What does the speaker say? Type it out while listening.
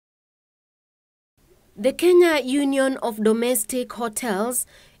The Kenya Union of Domestic Hotels,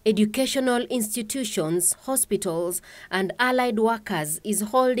 Educational Institutions, Hospitals and Allied Workers is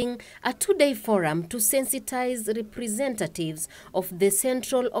holding a two-day forum to sensitize representatives of the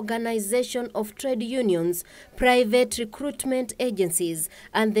Central Organization of Trade Unions, private recruitment agencies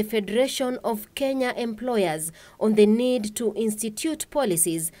and the Federation of Kenya Employers on the need to institute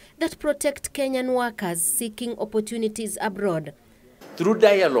policies that protect Kenyan workers seeking opportunities abroad. Through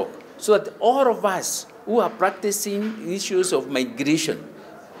dialogue, so that all of us who are practicing issues of migration,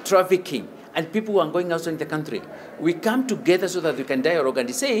 trafficking, and people who are going outside the country, we come together so that we can dialogue and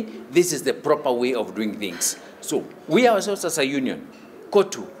say, this is the proper way of doing things. So we ourselves as a union,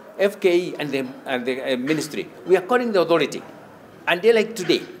 KUDHEIHA, FKE, and the ministry, we are calling the authority. And they're like,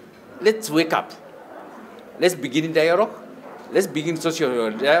 today, let's wake up. Let's begin dialogue. Let's begin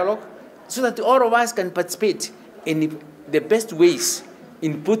social dialogue so that all of us can participate in the best ways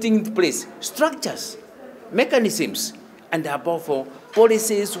in putting in place structures, mechanisms, and above all,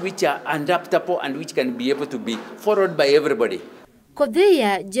 policies which are adaptable and which can be able to be followed by everybody.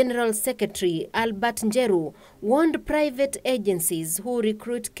 KUDHEIHA General Secretary Albert Njeru warned private agencies who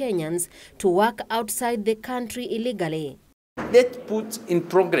recruit Kenyans to work outside the country illegally. Let's put in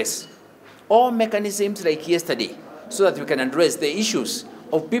progress all mechanisms like yesterday so that we can address the issues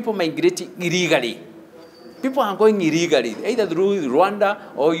of people migrating illegally. People are going illegally, either through Rwanda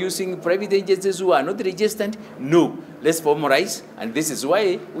or using private agencies who are not registered. No, let's formalize, and this is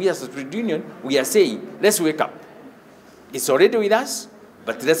why we as a trade union, we are saying, let's wake up. It's already with us,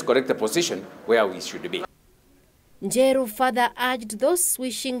 but let's correct the position where we should be. Njeru further urged those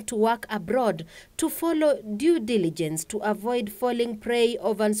wishing to work abroad to follow due diligence to avoid falling prey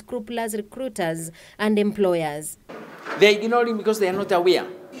of unscrupulous recruiters and employers. They're ignoring because they are not aware.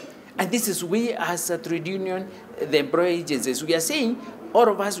 And this is we as a trade union, the employer agencies, we are saying, all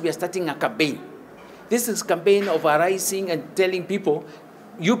of us, we are starting a campaign. This is a campaign of arising and telling people,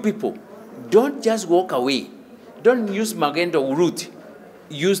 you people, don't just walk away. Don't use magendo route.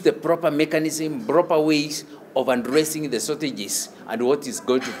 Use the proper mechanism, proper ways of addressing the shortages and what is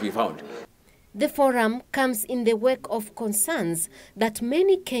going to be found. The forum comes in the wake of concerns that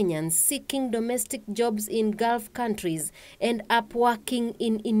many Kenyans seeking domestic jobs in Gulf countries end up working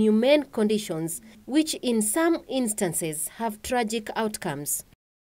in inhumane conditions, which in some instances have tragic outcomes.